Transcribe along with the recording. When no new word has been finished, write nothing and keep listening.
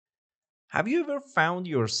Have you ever found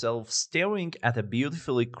yourself staring at a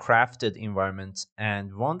beautifully crafted environment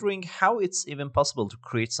and wondering how it's even possible to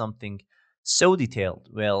create something so detailed?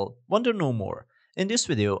 Well, wonder no more. In this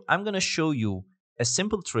video, I'm going to show you a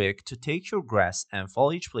simple trick to take your grass and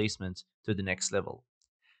foliage placement to the next level.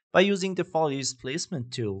 By using the foliage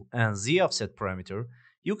placement tool and z-offset parameter,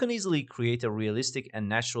 you can easily create a realistic and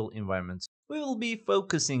natural environment. We will be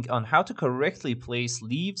focusing on how to correctly place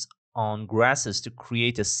leaves on grasses to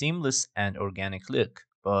create a seamless and organic look.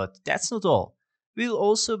 But that's not all. We'll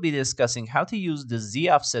also be discussing how to use the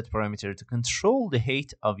z-offset parameter to control the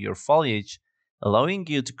height of your foliage, allowing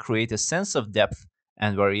you to create a sense of depth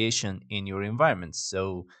and variation in your environment.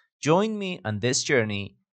 So join me on this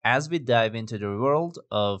journey as we dive into the world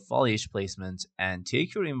of foliage placement and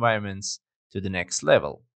take your environments to the next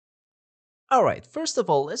level. Alright, first of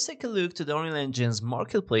all, let's take a look to the Unreal Engine's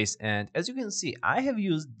marketplace, and as you can see, I have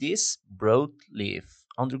used this broadleaf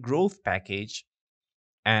undergrowth package,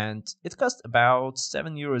 and it cost about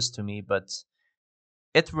 €7 to me, but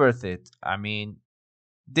it's worth it. I mean,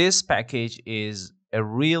 this package is a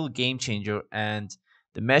real game changer, and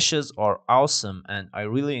the meshes are awesome, and I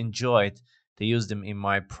really enjoyed to use them in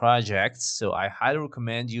my projects. So I highly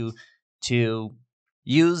recommend you to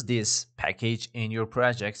use this package in your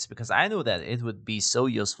projects because I know that it would be so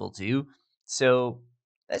useful to you. So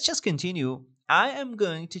let's just continue. I am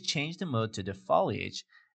going to change the mode to the foliage,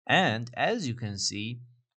 and as you can see,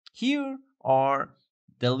 here are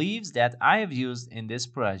the leaves that I have used in this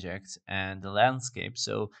project and the landscape.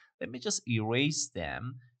 So let me just erase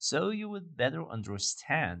them so you would better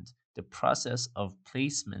understand the process of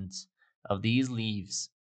placement of these leaves.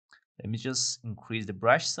 Let me just increase the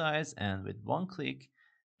brush size, and with one click,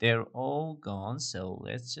 they're all gone. So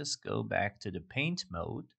let's just go back to the paint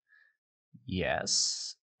mode.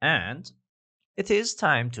 Yes. And it is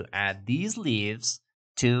time to add these leaves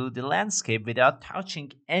to the landscape without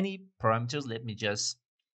touching any parameters. Let me just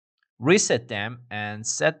reset them and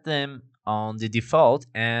set them on the default.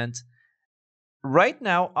 And right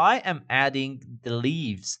now I am adding the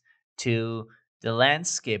leaves to the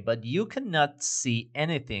landscape, but you cannot see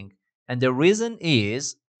anything. And the reason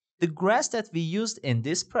is the grass that we used in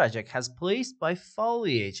this project has placed by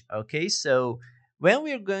foliage. Okay, so when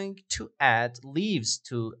we are going to add leaves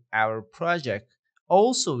to our project,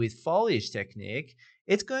 also with foliage technique,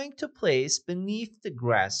 it's going to place beneath the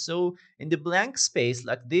grass. So in the blank space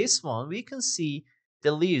like this one, we can see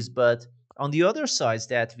the leaves, but on the other sides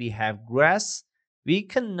that we have grass, we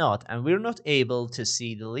cannot, and we're not able to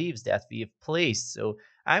see the leaves that we have placed. So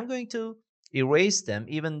I'm going to erase them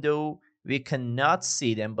even though we cannot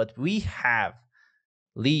see them, but we have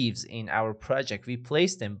leaves in our project. We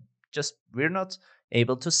place them, just we're not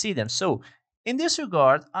able to see them. So in this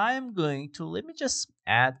regard, I'm going to, let me just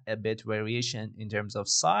add a bit variation in terms of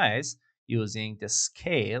size using the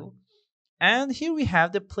scale. And here we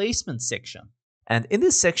have the placement section. And in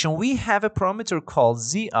this section, we have a parameter called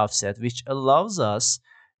z-offset, which allows us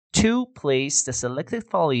to place the selected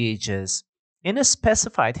foliages in a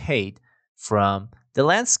specified height from the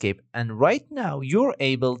landscape. And right now, you're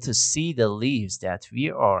able to see the leaves that we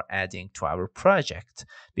are adding to our project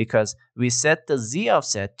because we set the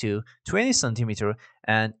z-offset to 20 centimeter,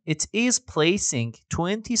 and it is placing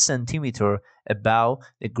 20 centimeter above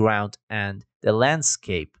the ground and the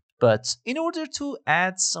landscape. But in order to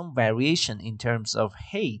add some variation in terms of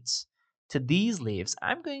height to these leaves,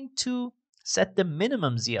 I'm going to set the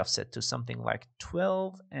minimum z offset to something like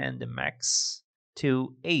 12 and the max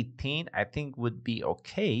to 18, I think would be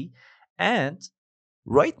okay. And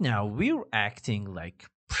right now we're acting like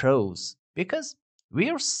pros because we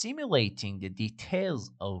are simulating the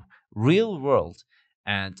details of real world.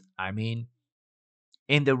 And I mean,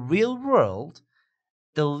 in the real world,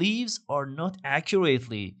 the leaves are not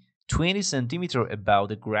accurately 20 centimeter above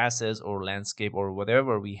the grasses or landscape or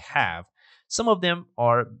whatever we have. Some of them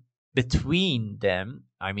are between them.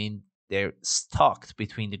 I mean, they're stocked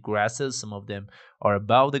between the grasses. Some of them are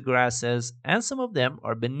above the grasses, and some of them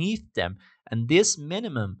are beneath them. And this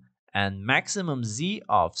minimum and maximum z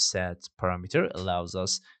offset parameter allows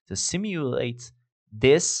us to simulate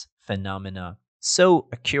this phenomena so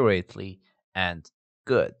accurately and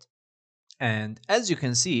good. And as you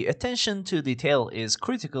can see, attention to detail is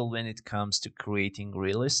critical when it comes to creating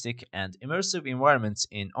realistic and immersive environments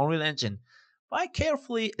in Unreal Engine. By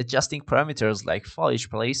carefully adjusting parameters like foliage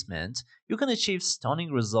placement, you can achieve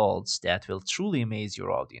stunning results that will truly amaze your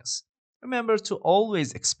audience. Remember to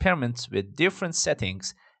always experiment with different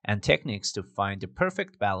settings and techniques to find the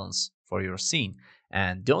perfect balance for your scene.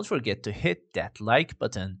 And don't forget to hit that like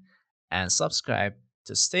button and subscribe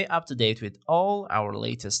to stay up to date with all our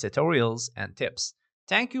latest tutorials and tips.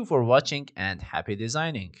 Thank you for watching and happy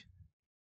designing.